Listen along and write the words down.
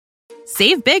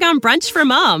Save big on brunch for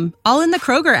mom, all in the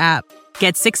Kroger app.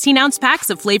 Get 16-ounce packs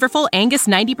of flavorful Angus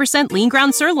 90% lean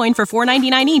ground sirloin for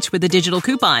 $4.99 each with a digital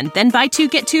coupon. Then buy 2,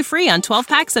 get 2 free on 12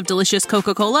 packs of delicious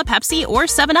Coca-Cola, Pepsi, or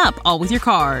 7-Up, all with your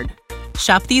card.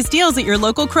 Shop these deals at your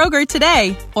local Kroger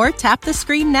today, or tap the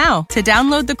screen now to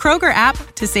download the Kroger app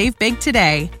to save big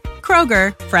today.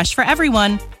 Kroger, fresh for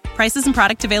everyone. Prices and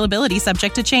product availability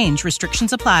subject to change.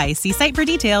 Restrictions apply. See site for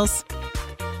details.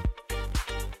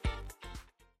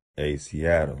 Hey,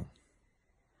 Seattle,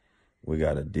 we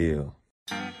got a deal.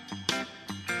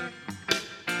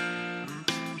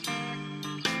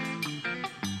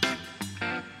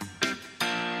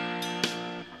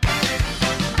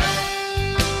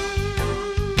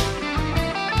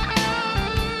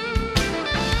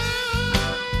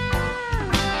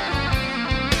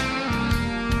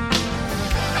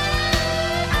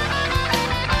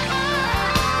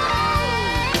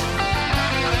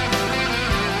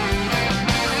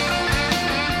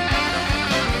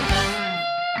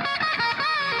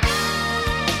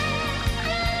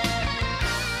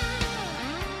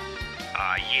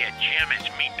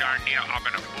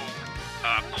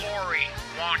 Corey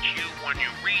wants you, when you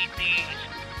read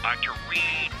these, to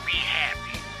read, be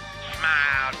happy.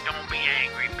 Smile, don't be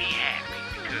angry, be happy,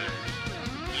 because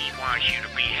he wants you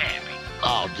to be happy.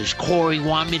 Oh, does Corey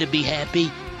want me to be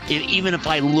happy? Even if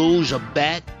I lose a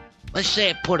bet? Let's say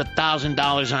I put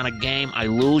 $1,000 on a game, I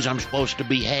lose, I'm supposed to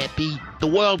be happy? The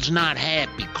world's not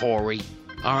happy, Corey,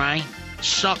 all right?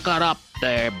 Suck it up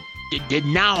there.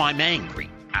 Now I'm angry.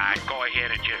 Go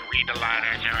ahead and just read the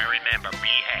liners and remember, be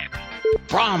happy.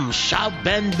 From South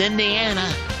Bend, Indiana,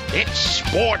 it's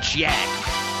Sports Yak.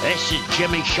 This is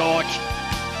Jimmy Shorts.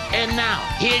 And now,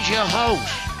 here's your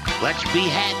host. Let's be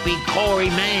happy, Corey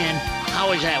Mann. How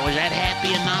was that? Was that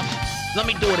happy enough? Let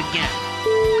me do it again.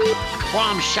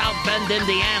 From South Bend,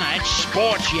 Indiana, it's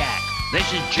Sports Yak. This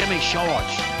is Jimmy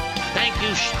Shorts. Thank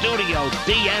you, Studio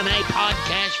DNA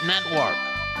Podcast Network.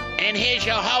 And here's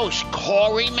your host,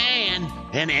 Corey Mann,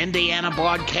 and Indiana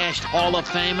Broadcast Hall of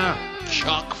Famer,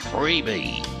 Chuck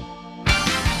Freeby.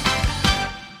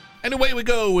 And away we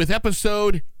go with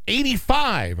episode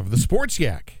 85 of the Sports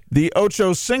Yak. The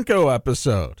Ocho Cinco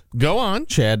episode. Go on.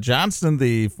 Chad Johnston,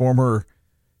 the former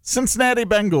Cincinnati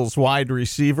Bengals wide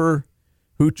receiver,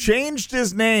 who changed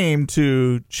his name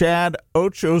to Chad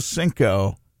Ocho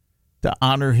Cinco to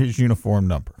honor his uniform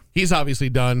number. He's obviously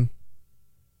done.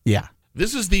 Yeah.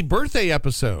 This is the birthday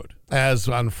episode, as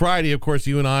on Friday, of course,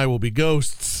 you and I will be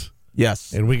ghosts.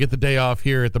 Yes. And we get the day off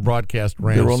here at the broadcast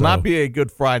ranch. There will not be a Good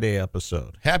Friday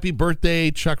episode. Happy birthday,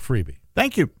 Chuck Freeby.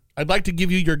 Thank you. I'd like to give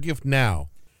you your gift now.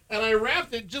 And I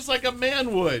wrapped it just like a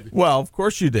man would. Well, of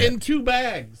course you did. In 2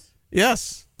 bags.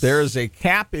 Yes. There is a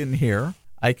cap in here.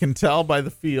 I can tell by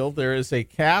the feel there is a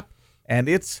cap, and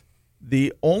it's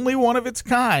the only one of its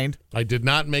kind. I did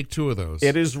not make 2 of those.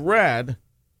 It is red,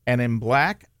 and in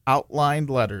black outlined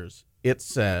letters, it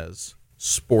says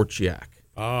Sports Yak.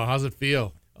 Oh, how's it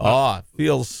feel? Oh, it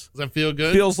feels... Does that feel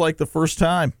good? Feels like the first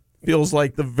time. Feels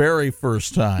like the very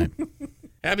first time.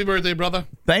 Happy birthday, brother.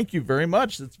 Thank you very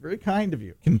much. That's very kind of you.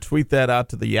 You can tweet that out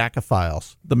to the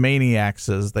Yakophiles, the maniacs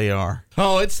as they are.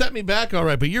 Oh, it set me back all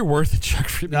right, but you're worth it, Chuck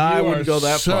Freeby. No, I wouldn't go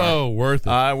that far. So worth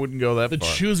it. I wouldn't go that far. The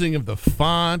far. choosing of the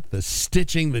font, the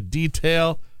stitching, the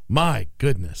detail. My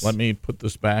goodness. Let me put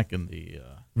this back in the...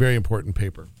 very important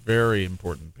paper. Very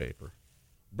important paper.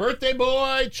 Birthday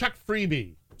boy, Chuck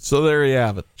Freeby. So there you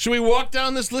have it. Should we walk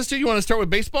down this list here? You want to start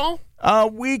with baseball?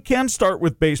 We can start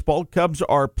with baseball. Cubs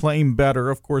are playing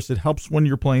better. Of course, it helps when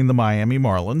you're playing the Miami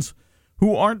Marlins,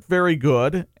 who aren't very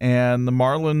good, and the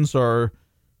Marlins are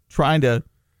trying to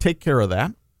take care of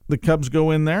that. The Cubs go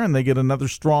in there, and they get another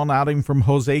strong outing from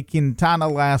Jose Quintana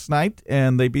last night,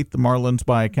 and they beat the Marlins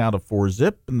by a count of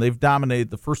 4-0, and they've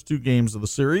dominated the first 2 games of the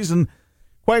series, and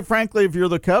quite frankly, if you're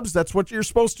the Cubs, that's what you're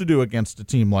supposed to do against a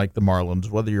team like the Marlins,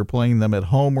 whether you're playing them at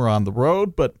home or on the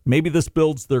road. But maybe this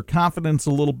builds their confidence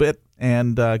a little bit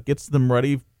and gets them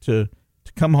ready to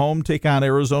come home, take on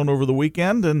Arizona over the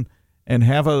weekend, and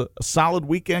have a solid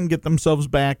weekend, get themselves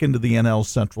back into the NL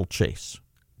Central chase.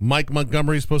 Mike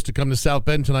Montgomery is supposed to come to South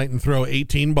Bend tonight and throw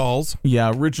 18 balls.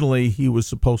 Yeah, originally he was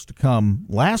supposed to come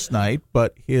last night,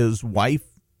 but his wife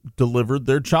delivered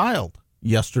their child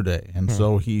yesterday, and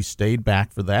so he stayed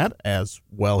back for that, as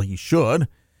well he should,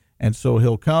 and so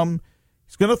he'll come.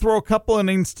 He's going to throw a couple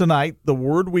innings tonight. The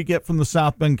word we get from the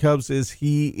South Bend Cubs is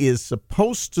he is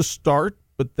supposed to start,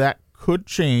 but that could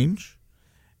change.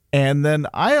 And then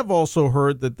I have also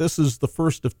heard that this is the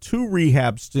first of 2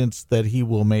 rehab stints that he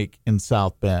will make in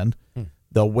South Bend.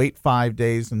 They'll wait 5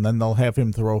 days, and then they'll have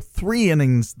him throw 3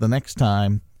 innings the next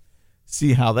time,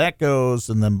 see how that goes,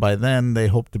 and then by then they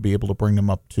hope to be able to bring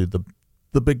him up to the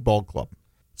the big ball club.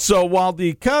 So while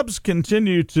the Cubs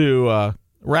continue to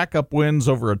rack up wins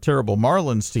over a terrible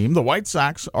Marlins team, the White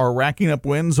Sox are racking up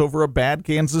wins over a bad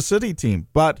Kansas City team.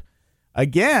 But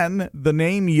again, the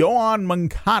name Yoan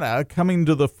Moncada coming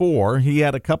to the fore. He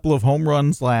had a couple of home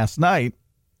runs last night.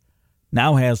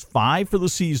 Now has 5 for the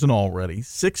season already,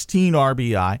 16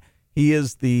 RBI. He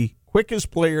is the quickest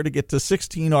player to get to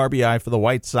 16 RBI for the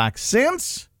White Sox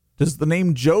since... Does the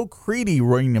name Joe Crede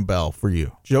ring a bell for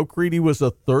you? Joe Crede was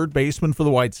a third baseman for the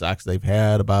White Sox. They've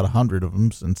had about 100 of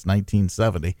them since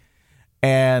 1970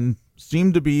 and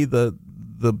seemed to be the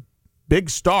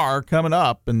big star coming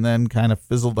up and then kind of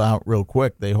fizzled out real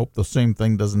quick. They hope the same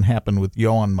thing doesn't happen with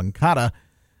Yoan Moncada,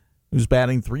 who's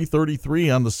batting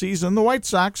 .333 on the season. The White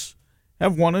Sox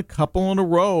have won a couple in a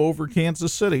row over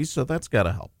Kansas City, so that's got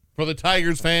to help. For the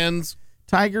Tigers fans,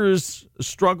 Tigers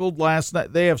struggled last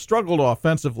night. They have struggled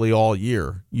offensively all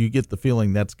year. You get the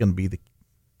feeling that's going to be the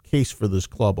case for this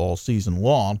club all season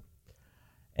long.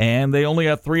 And they only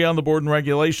got 3 on the board in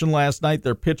regulation last night.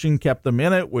 Their pitching kept them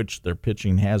in it, which their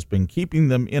pitching has been keeping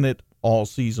them in it all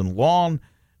season long.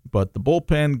 But the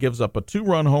bullpen gives up a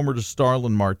 2-run homer to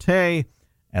Starlin Marte,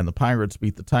 and the Pirates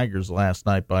beat the Tigers last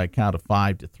night by a count of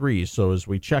 5-3. So as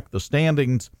we check the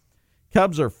standings,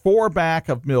 Cubs are 4 back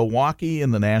of Milwaukee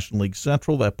in the National League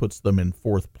Central. That puts them in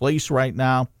 4th place right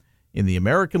now. In the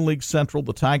American League Central,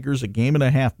 the Tigers a game and a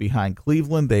half behind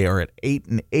Cleveland. They are at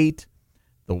 8-8.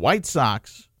 The White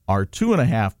Sox are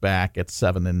 2.5 back at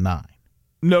 7-9.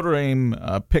 Notre Dame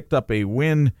picked up a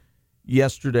win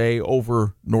yesterday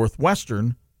over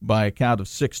Northwestern by a count of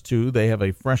 6-2. They have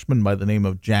a freshman by the name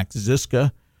of Jack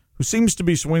Ziska, who seems to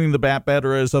be swinging the bat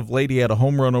better as of late. He had a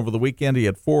home run over the weekend. He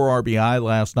had 4 RBI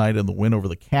last night in the win over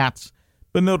the Cats.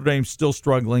 But Notre Dame's still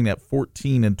struggling at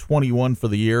 14-21 for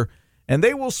the year. And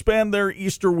they will spend their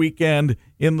Easter weekend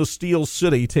in the Steel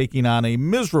City taking on a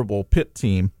miserable Pitt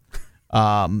team.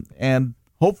 And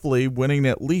hopefully winning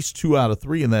at least 2 out of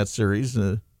 3 in that series.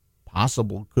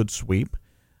 Possible could sweep.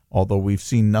 Although we've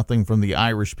seen nothing from the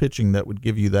Irish pitching that would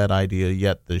give you that idea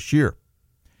yet this year.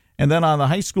 And then on the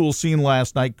high school scene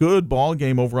last night, good ball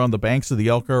game over on the banks of the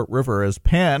Elkhart River as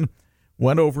Penn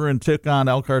went over and took on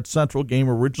Elkhart Central. Game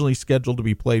originally scheduled to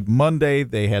be played Monday.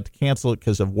 They had to cancel it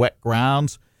because of wet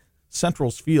grounds.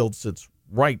 Central's field sits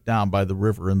right down by the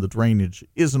river, and the drainage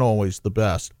isn't always the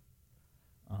best.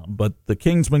 But the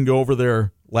Kingsmen go over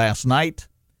there last night.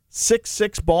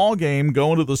 6-6 ball game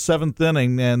going to the 7th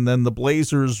inning, and then the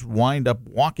Blazers wind up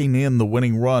walking in the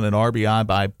winning run, an RBI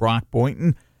by Brock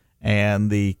Boynton. And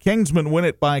the Kingsmen win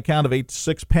it by a count of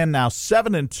 8-6. Penn now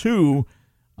 7-2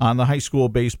 on the high school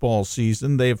baseball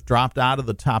season. They've dropped out of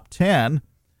the top 10.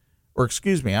 Or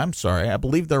excuse me, I'm sorry. I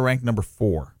believe they're ranked number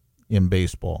 4 in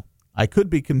baseball. I could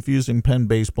be confusing Penn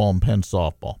baseball and Penn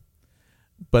softball.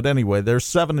 But anyway, they're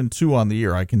 7-2 on the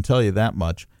year. I can tell you that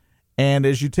much. And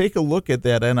as you take a look at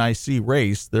that NIC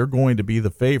race, they're going to be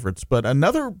the favorites. But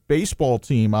another baseball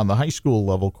team on the high school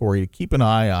level, Corey, to keep an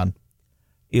eye on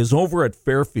is over at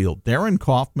Fairfield. Darren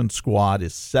Kaufman's squad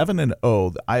is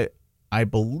 7-0. I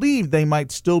believe they might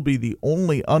still be the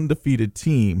only undefeated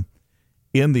team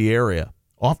in the area.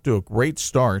 Off to a great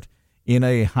start in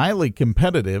a highly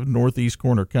competitive Northeast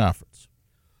Corner Conference.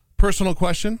 Personal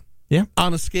question? Yeah.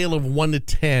 On a scale of 1 to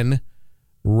 10,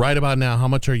 right about now, how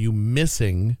much are you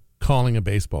missing calling a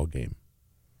baseball game?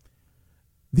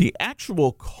 The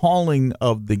actual calling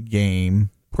of the game,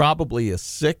 probably a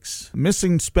 6.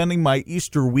 Missing spending my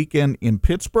Easter weekend in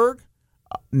Pittsburgh,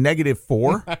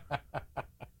 -4.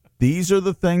 These are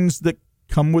the things that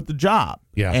come with the job.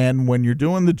 Yeah. And when you're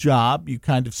doing the job, you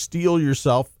kind of steel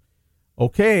yourself,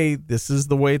 okay, this is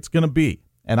the way it's going to be.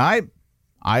 And I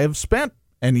have spent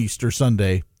an Easter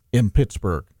Sunday in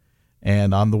Pittsburgh.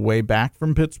 And on the way back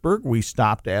from Pittsburgh, we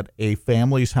stopped at a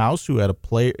family's house who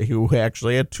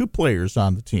actually had 2 players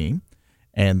on the team.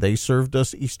 And they served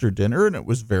us Easter dinner, and it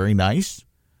was very nice.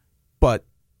 But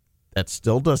that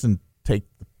still doesn't take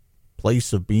the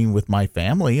place of being with my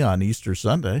family on Easter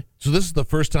Sunday. So this is the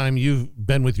first time you've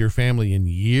been with your family in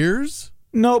years?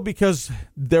 No, because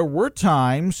there were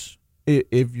times,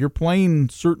 if you're playing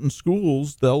certain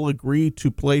schools, they'll agree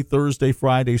to play Thursday,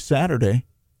 Friday, Saturday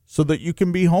so that you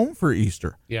can be home for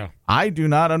Easter. Yeah. I do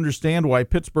not understand why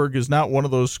Pittsburgh is not one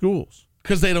of those schools.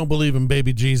 Because they don't believe in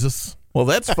baby Jesus. Well,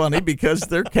 that's funny because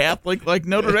they're Catholic like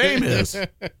Notre Dame is.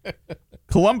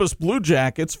 Columbus Blue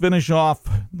Jackets finish off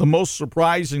the most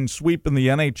surprising sweep in the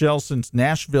NHL since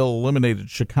Nashville eliminated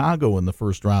Chicago in the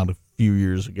first round a few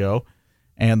years ago.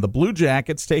 And the Blue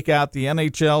Jackets take out the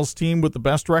NHL's team with the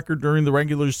best record during the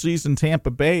regular season,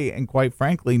 Tampa Bay. And quite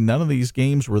frankly, none of these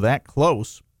games were that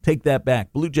close. Take that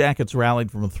back. Blue Jackets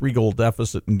rallied from a 3-goal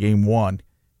deficit in Game 1.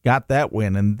 got that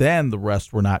win, and then the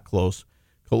rest were not close.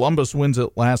 Columbus wins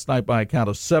it last night by a count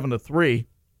of 7-3.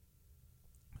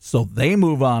 So they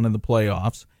move on in the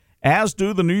playoffs, as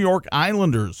do the New York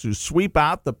Islanders, who sweep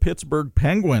out the Pittsburgh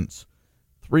Penguins.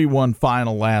 3-1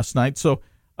 final last night. So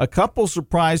a couple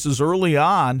surprises early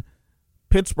on.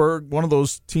 Pittsburgh, one of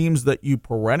those teams that you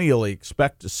perennially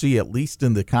expect to see at least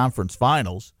in the conference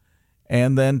finals.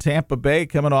 And then Tampa Bay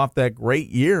coming off that great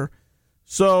year.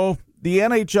 So the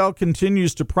NHL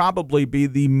continues to probably be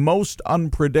the most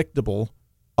unpredictable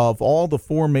of all the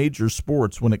four major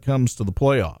sports when it comes to the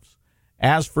playoffs.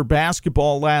 As for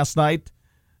basketball last night,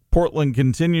 Portland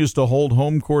continues to hold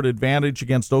home court advantage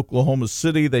against Oklahoma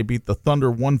City. They beat the Thunder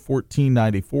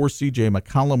 114-94. C.J.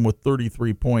 McCollum with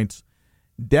 33 points.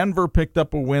 Denver picked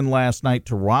up a win last night.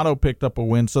 Toronto picked up a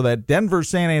win. So that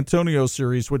Denver-San Antonio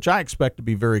series, which I expect to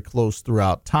be very close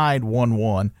throughout, tied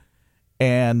 1-1.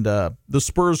 And the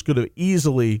Spurs could have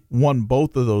easily won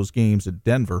both of those games at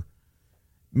Denver.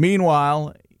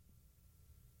 Meanwhile,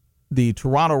 the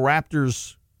Toronto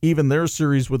Raptors, even their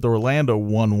series with Orlando,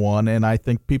 1-1, and I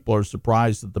think people are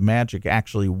surprised that the Magic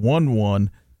actually won one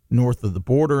north of the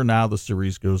border. Now the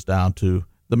series goes down to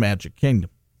the Magic Kingdom.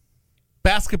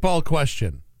 Basketball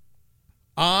question.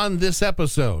 On this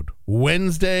episode,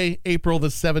 Wednesday, April the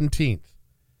 17th,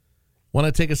 want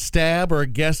to take a stab or a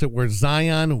guess at where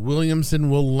Zion Williamson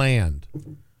will land?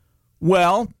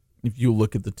 Well, if you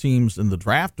look at the teams in the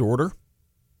draft order,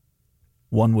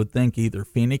 one would think either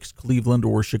Phoenix, Cleveland,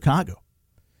 or Chicago.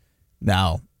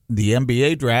 Now, the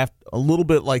NBA draft, a little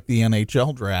bit like the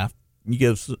NHL draft, you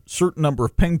get a certain number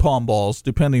of ping pong balls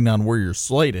depending on where you're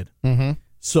slated. Mm-hmm.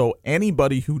 So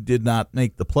anybody who did not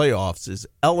make the playoffs is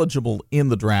eligible in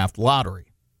the draft lottery.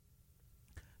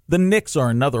 The Knicks are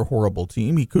another horrible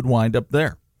team. He could wind up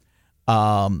there.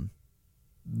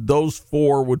 Those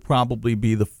four would probably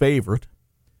be the favorite.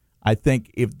 I think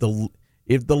if the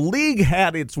league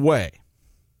had its way,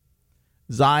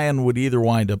 Zion would either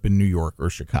wind up in New York or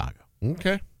Chicago.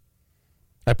 Okay.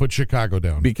 I put Chicago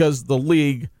down. Because the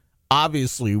league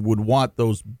obviously would want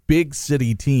those big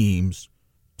city teams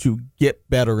to get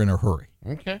better in a hurry.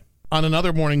 Okay. On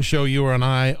another morning show you and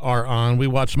I are on, we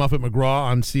watched Muffet McGraw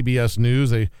on CBS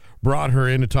News. They brought her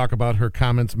in to talk about her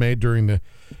comments made during the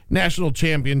national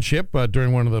championship,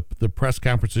 during one of the press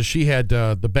conferences. She had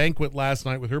the banquet last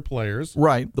night with her players.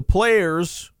 Right. The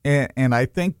players, and I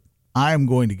think I'm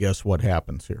going to guess what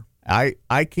happens here.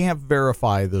 I can't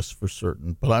verify this for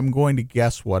certain, but I'm going to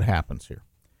guess what happens here.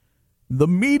 The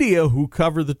media who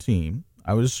cover the team,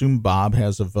 I would assume Bob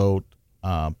has a vote.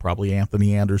 Probably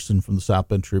Anthony Anderson from the South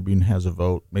Bend Tribune has a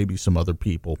vote. Maybe some other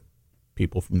people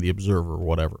from the Observer or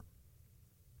whatever.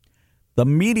 The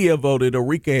media voted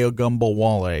Arike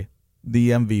Ogunbowale the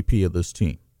MVP of this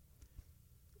team.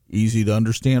 Easy to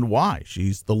understand why.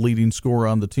 She's the leading scorer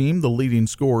on the team, the leading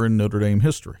scorer in Notre Dame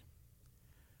history.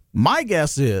 My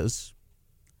guess is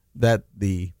that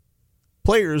the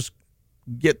players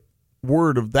get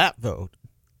word of that vote,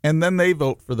 and then they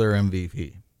vote for their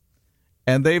MVP.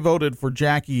 And they voted for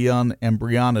Jackie Young and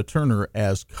Brianna Turner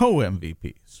as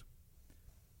co-MVPs.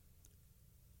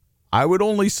 I would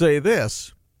only say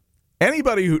this.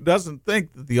 Anybody who doesn't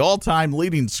think that the all-time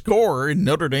leading scorer in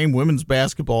Notre Dame women's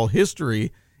basketball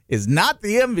history is not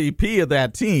the MVP of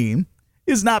that team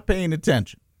is not paying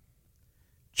attention.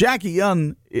 Jackie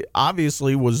Young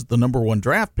obviously was the number one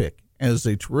draft pick and is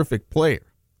a terrific player.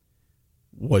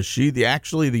 Was she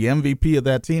actually the MVP of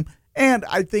that team? And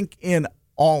I think in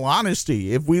all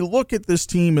honesty, if we look at this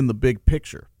team in the big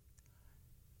picture,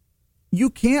 you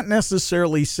can't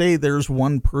necessarily say there's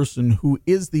one person who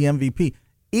is the MVP.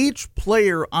 Each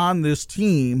player on this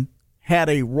team had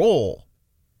a role,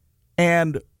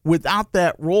 and without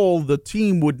that role, the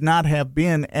team would not have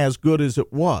been as good as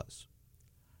it was.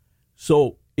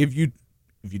 So if you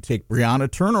take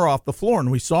Brianna Turner off the floor, and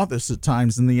we saw this at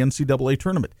times in the NCAA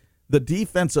tournament, the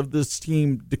defense of this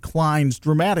team declines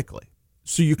dramatically.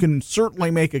 So you can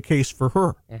certainly make a case for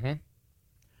her. Mm-hmm.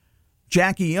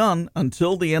 Jackie Young,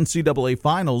 until the NCAA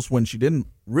finals, when she didn't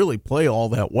really play all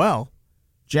that well,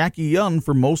 Jackie Young,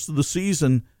 for most of the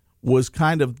season, was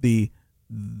kind of the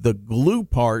glue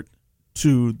part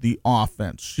to the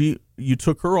offense. You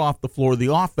took her off the floor,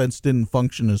 the offense didn't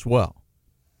function as well.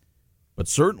 But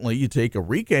certainly you take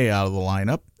Arike out of the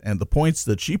lineup, and the points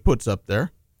that she puts up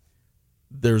there,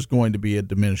 there's going to be a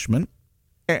diminishment.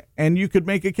 And you could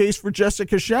make a case for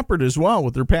Jessica Shepard as well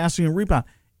with her passing and rebound.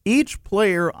 Each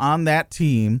player on that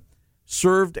team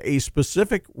served a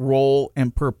specific role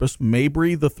and purpose.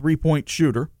 Mabry, the three-point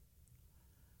shooter.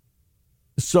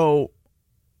 So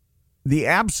the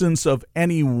absence of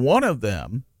any one of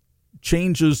them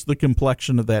changes the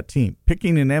complexion of that team.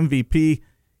 Picking an MVP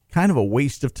kind of a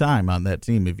waste of time on that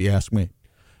team, if you ask me.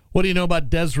 What do you know about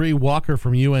Desiree Walker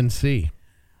from UNC?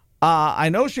 I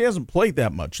know she hasn't played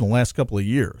that much in the last couple of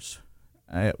years.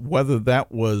 Whether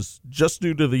that was just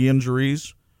due to the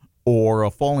injuries or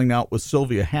a falling out with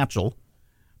Sylvia Hatchell,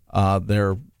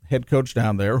 their head coach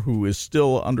down there, who is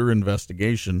still under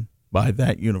investigation by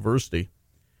that university.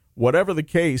 Whatever the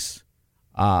case,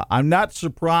 I'm not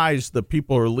surprised that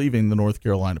people are leaving the North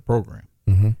Carolina program.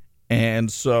 Mm-hmm.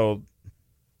 And so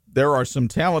there are some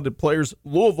talented players.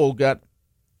 Louisville got a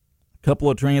couple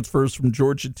of transfers from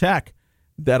Georgia Tech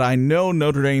that I know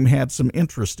Notre Dame had some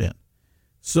interest in.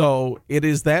 So it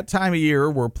is that time of year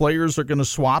where players are going to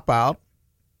swap out.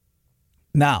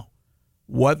 Now,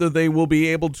 whether they will be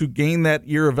able to gain that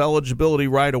year of eligibility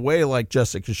right away like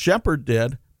Jessica Shepard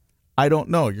did, I don't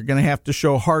know. You're going to have to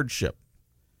show hardship.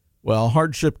 Well,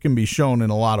 hardship can be shown in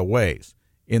a lot of ways.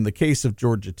 In the case of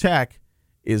Georgia Tech,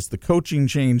 is the coaching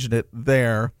change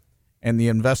there and the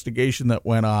investigation that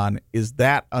went on, is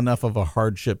that enough of a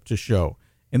hardship to show?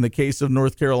 In the case of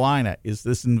North Carolina, is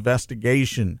this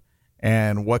investigation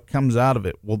and what comes out of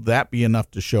it, will that be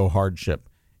enough to show hardship?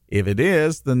 If it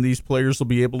is, then these players will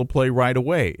be able to play right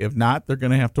away. If not, they're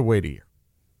going to have to wait a year.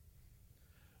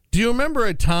 Do you remember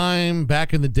a time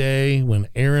back in the day when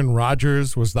Aaron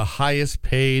Rodgers was the highest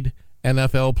paid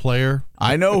NFL player?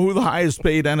 I know who the highest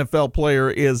paid NFL player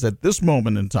is at this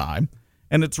moment in time,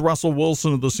 and it's Russell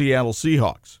Wilson of the Seattle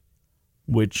Seahawks,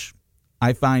 which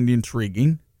I find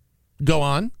intriguing. Go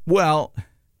on. Well,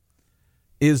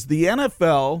 is the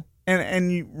NFL,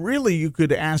 and you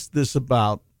could ask this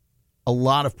about a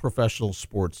lot of professional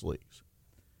sports leagues,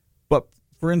 but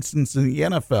for instance, in the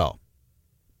NFL,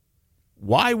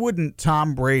 why wouldn't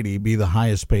Tom Brady be the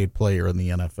highest paid player in the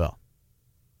NFL?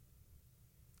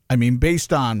 I mean,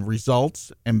 based on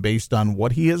results and based on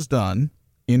what he has done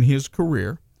in his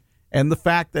career and the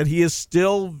fact that he is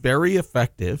still very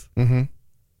effective,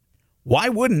 why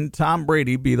wouldn't Tom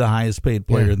Brady be the highest paid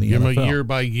player in the give NFL? Him a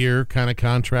year-by-year kind of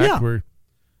contract where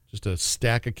just a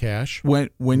stack of cash.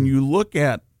 When you look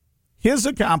at his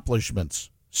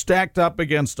accomplishments stacked up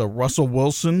against a Russell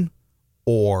Wilson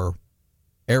or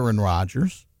Aaron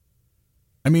Rodgers,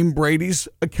 I mean, Brady's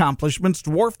accomplishments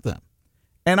dwarf them.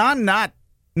 And I'm not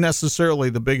necessarily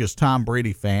the biggest Tom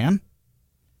Brady fan.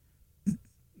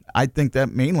 I think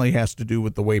that mainly has to do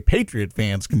with the way Patriot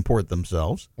fans comport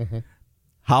themselves.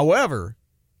 However,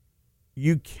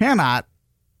 you cannot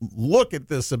look at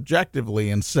this objectively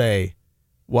and say,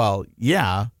 well,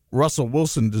 yeah, Russell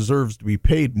Wilson deserves to be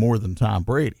paid more than Tom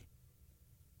Brady.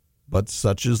 But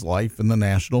such is life in the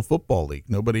National Football League.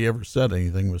 Nobody ever said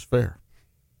anything was fair.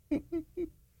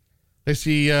 I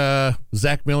see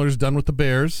Zach Miller's done with the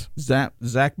Bears.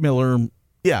 Zach Miller,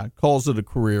 calls it a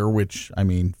career, which, I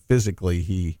mean, physically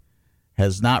he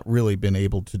has not really been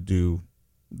able to do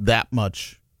that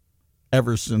much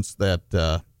ever since that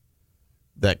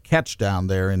catch down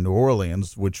there in New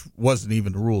Orleans, which wasn't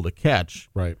even ruled a catch,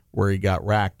 right, where he got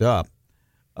racked up.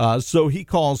 So he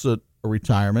calls it a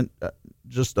retirement.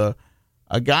 Just a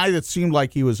guy that seemed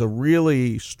like he was a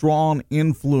really strong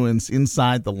influence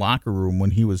inside the locker room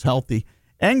when he was healthy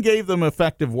and gave them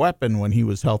effective weapon when he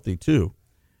was healthy too.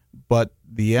 But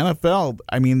the NFL,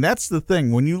 I mean, that's the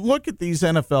thing. When you look at these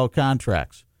NFL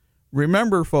contracts,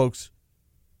 remember, folks,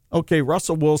 okay,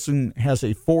 Russell Wilson has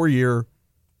a 4-year,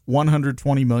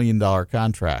 $120 million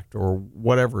contract or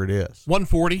whatever it is.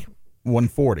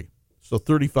 140. So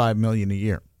 $35 million a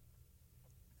year.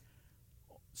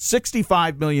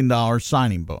 $65 million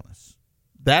signing bonus.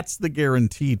 That's the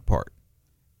guaranteed part.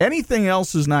 Anything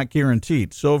else is not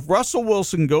guaranteed. So if Russell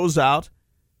Wilson goes out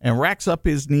and racks up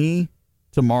his knee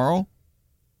tomorrow,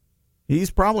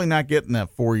 he's probably not getting that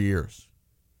 4 years.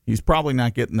 He's probably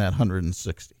not getting that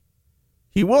 160.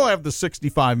 He will have the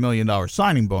 $65 million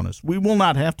signing bonus. We will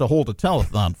not have to hold a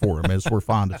telethon for him, as we're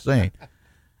fond of saying.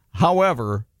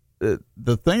 However,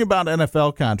 the thing about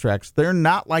NFL contracts, they're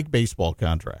not like baseball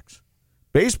contracts.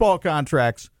 Baseball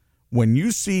contracts, when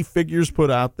you see figures put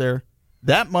out there,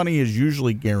 that money is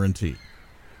usually guaranteed.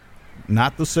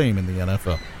 Not the same in the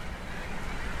NFL.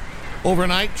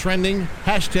 Overnight trending,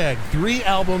 #3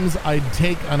 albums I'd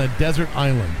take on a desert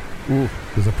island.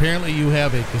 Because apparently you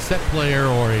have a cassette player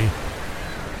or a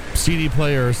CD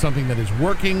player or something that is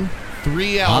working.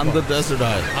 3 albums. On the desert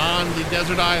island. On the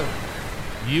desert island.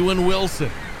 You and Wilson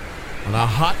on a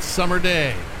hot summer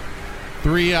day.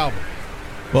 3 albums.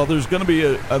 Well, there's going to be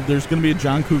a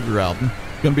John Cougar album.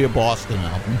 There's going to be a Boston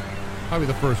album. Probably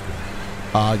the first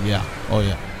one. Yeah. Oh,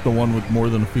 yeah. The one with More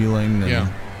Than a Feeling.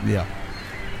 And, yeah.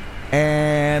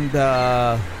 And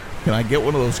can I get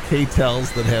one of those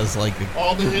K-Tels that has like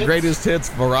all the hits? Greatest Hits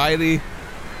variety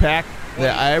pack?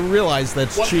 I realize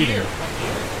that's What cheating. year?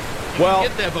 Well,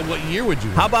 Get that, but what year would you?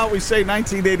 how about we say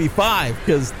 1985?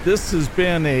 Because this has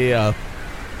been a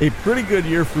pretty good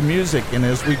year for music. And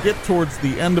as we get towards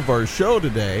the end of our show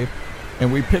today,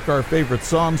 and we pick our favorite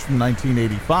songs from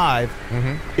 1985,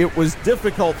 it was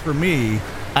difficult for me.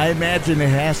 I imagine it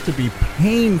has to be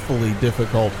painfully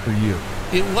difficult for you.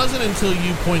 It wasn't until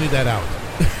you pointed that out.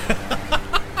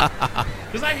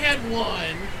 Because I had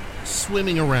one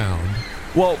swimming around.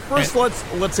 Well, first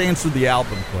let's answer the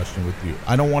album question with you.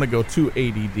 I don't want to go too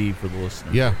ADD for the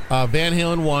listener. Yeah. Van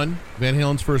Halen 1, Van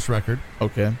Halen's first record.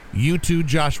 Okay. U2,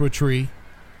 Joshua Tree,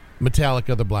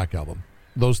 Metallica, the Black Album.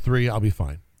 Those three, I'll be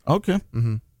fine. Okay.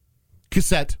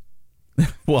 Cassette.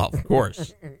 Well, of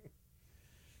course.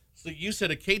 So you said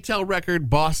a K-Tel record,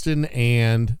 Boston,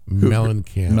 and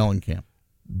Mellencamp. Mellencamp.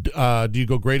 Do you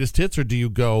go greatest hits or do you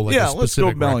go like a Yeah, let's go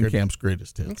specific record? Mellencamp's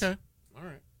greatest hits. Okay. All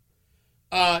right.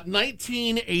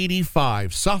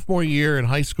 1985, sophomore year in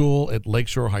high school at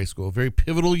Lakeshore High School. A very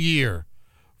pivotal year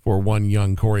for one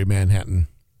young Corey Manhattan.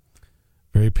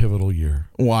 Very pivotal year.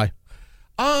 Why?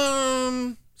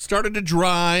 Started to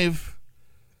drive.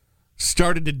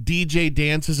 Started to DJ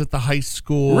dances at the high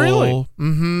school. Really?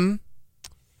 Mm-hmm.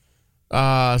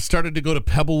 Started to go to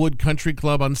Pebblewood Country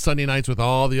Club on Sunday nights with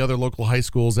all the other local high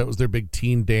schools. That was their big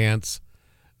teen dance.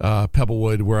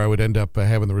 Pebblewood, where I would end up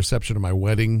having the reception of my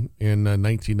wedding in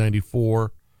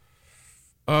 1994.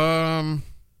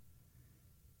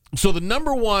 So the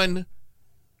number one,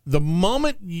 the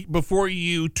moment before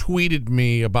you tweeted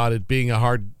me about it being a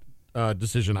hard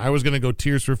decision, I was going to go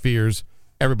Tears for Fears.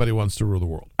 Everybody Wants to Rule the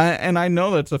World. And I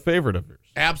know that's a favorite of yours.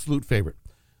 Absolute favorite.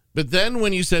 But then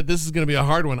when you said this is going to be a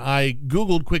hard one, I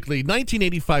Googled quickly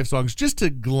 1985 songs just to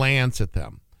glance at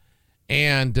them.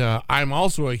 And I'm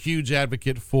also a huge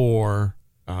advocate for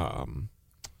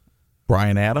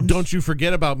Bryan Adams? Don't You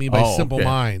Forget About Me by Simple okay.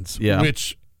 Minds, Yeah.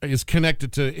 which is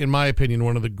connected to, in my opinion,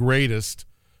 one of the greatest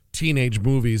teenage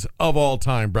movies of all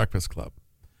time, Breakfast Club.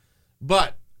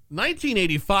 But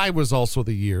 1985 was also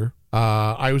the year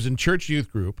I was in church youth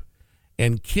group,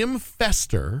 and Kim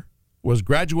Fester was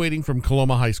graduating from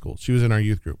Coloma High School. She was in our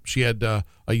youth group. She had a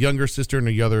younger sister and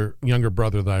a younger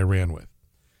brother that I ran with.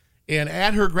 And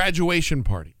at her graduation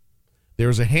party, there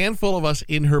was a handful of us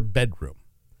in her bedroom.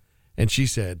 And she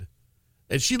said,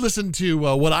 and she listened to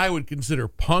what I would consider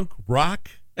punk rock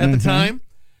at the time.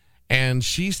 And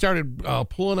she started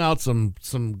pulling out some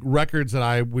records that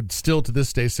I would still to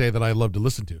this day say that I love to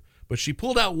listen to. But she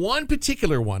pulled out one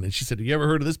particular one, and she said, have you ever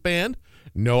heard of this band?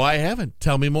 No, I haven't.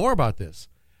 Tell me more about this.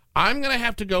 I'm going to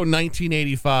have to go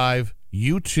 1985,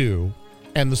 U2,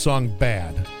 and the song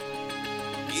Bad.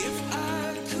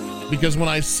 Because when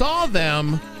I saw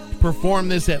them perform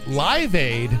this at Live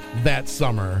Aid that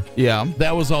summer,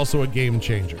 that was also a game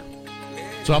changer.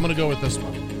 So I'm going to go with this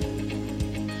one.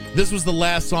 This was the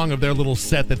last song of their little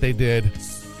set that they did.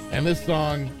 And this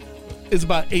song is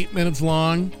about 8 minutes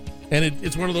long. And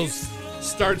it's one of those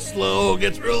starts slow,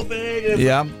 gets real big.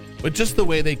 Yeah. But just the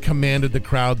way they commanded the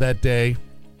crowd that day,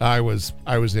 I was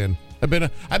in. I've been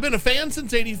a fan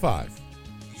since 85.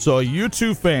 So a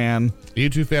U2 fan.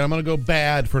 U2 fan. I'm going to go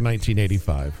Bad for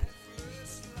 1985.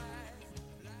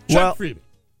 Well, Chuck Freebie.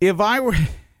 If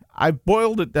I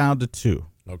boiled it down to two.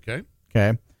 Okay.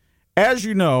 Okay. As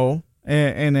you know,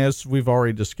 and as we've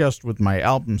already discussed with my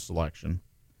album selection,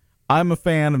 I'm a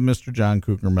fan of Mr. John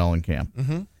Cougar Mellencamp.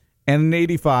 Mm-hmm. And in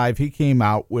 85, he came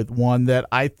out with one that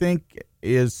I think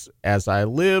is, as I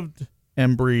lived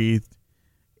and breathed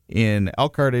in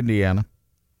Elkhart, Indiana,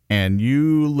 and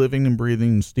you living and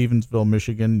breathing in Stevensville,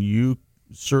 Michigan, you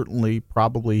certainly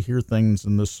probably hear things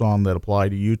in this song that apply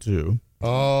to you too.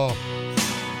 Oh.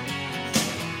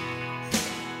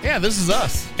 Yeah, this is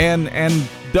us. And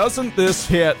doesn't this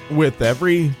hit with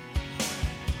every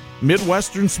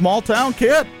Midwestern small town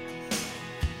kid?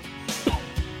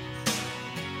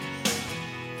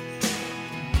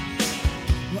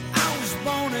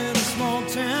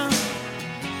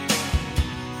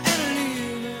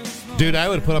 Dude, I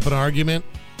would put up an argument.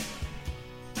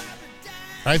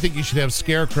 I think you should have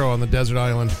Scarecrow on the desert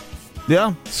island.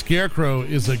 Yeah. Scarecrow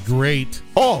is a great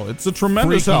it's a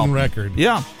tremendous freaking album. record.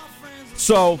 Yeah.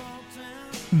 So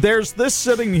there's this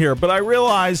sitting here, but I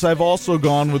realize I've also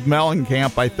gone with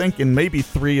Mellencamp, I think, in maybe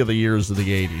 3 of the years of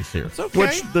the 80s here. It's okay.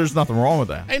 Which there's nothing wrong with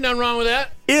that. Ain't nothing wrong with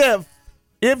that.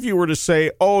 If you were to say,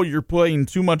 oh, you're playing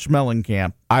too much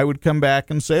Mellencamp, I would come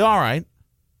back and say, all right,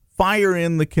 fire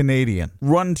in the Canadian.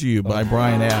 Run to You by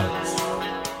Bryan Adams.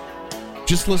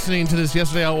 Just listening to this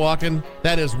yesterday out walking,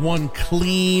 that is one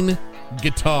clean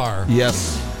guitar.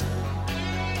 Yes.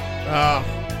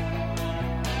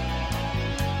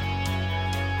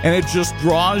 And it just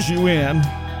draws you in.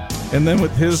 And then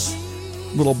with his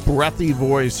little breathy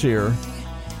voice here.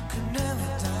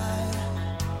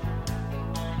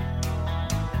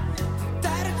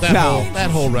 That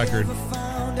whole record.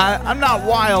 I'm not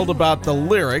wild about the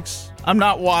lyrics. I'm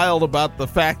not wild about the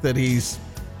fact that he's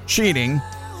cheating.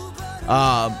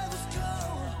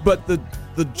 But the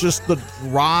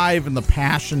drive and the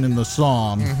passion in the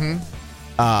song,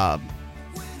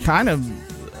 kind of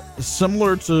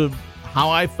similar to how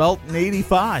I felt in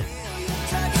 '85.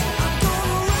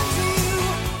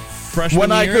 Freshman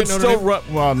when I year could at Notre still Dame?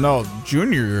 run. Well, no,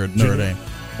 junior year at Notre Dame.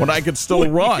 When I could still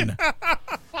run.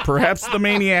 Perhaps the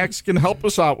Maniacs can help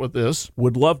us out with this.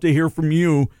 Would love to hear from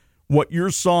you what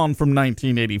your song from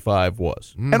 1985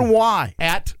 was and why.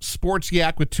 At Sports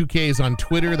Yak with 2 Ks on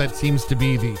Twitter. That seems to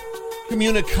be the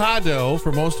communicado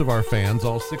for most of our fans,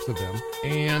 all 6 of them.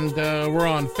 And we're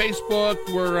on Facebook.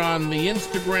 We're on the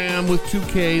Instagram with 2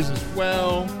 Ks as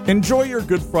well. Enjoy your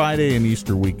Good Friday and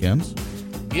Easter weekends.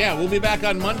 Yeah, we'll be back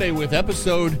on Monday with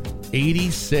episode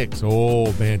 86.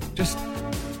 Oh, man.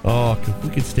 If we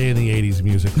could stay in the 80s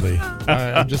musically.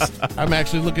 I'm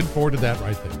actually looking forward to that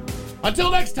right there.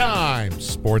 Until next time,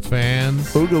 sports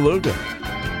fans. Ooga looga.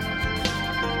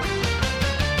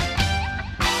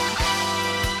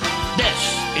 This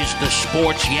is the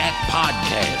Sports Yak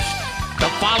Podcast. The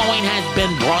following has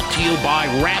been brought to you by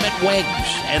Rabbit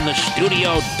Wigs and the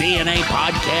Studio DNA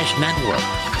Podcast Network.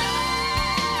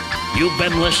 You've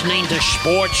been listening to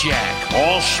Sports Yak,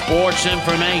 all sports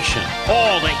information.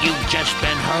 All that you've just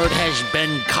been heard has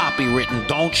been copywritten.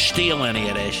 Don't steal any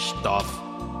of this stuff.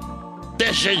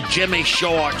 This is Jimmy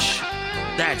Shorts.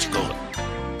 That's good.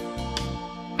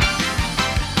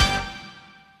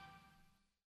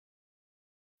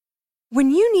 When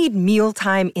you need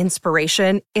mealtime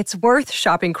inspiration, it's worth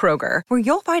shopping Kroger, where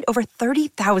you'll find over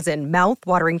 30,000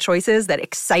 mouth-watering choices that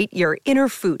excite your inner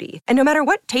foodie. And no matter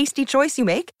what tasty choice you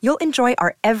make, you'll enjoy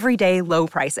our everyday low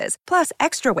prices, plus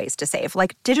extra ways to save,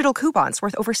 like digital coupons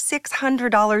worth over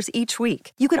 $600 each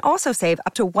week. You can also save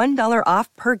up to $1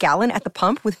 off per gallon at the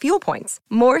pump with fuel points.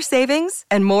 More savings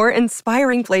and more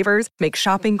inspiring flavors make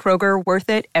shopping Kroger worth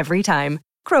it every time.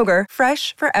 Kroger,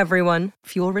 fresh for everyone.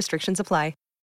 Fuel restrictions apply.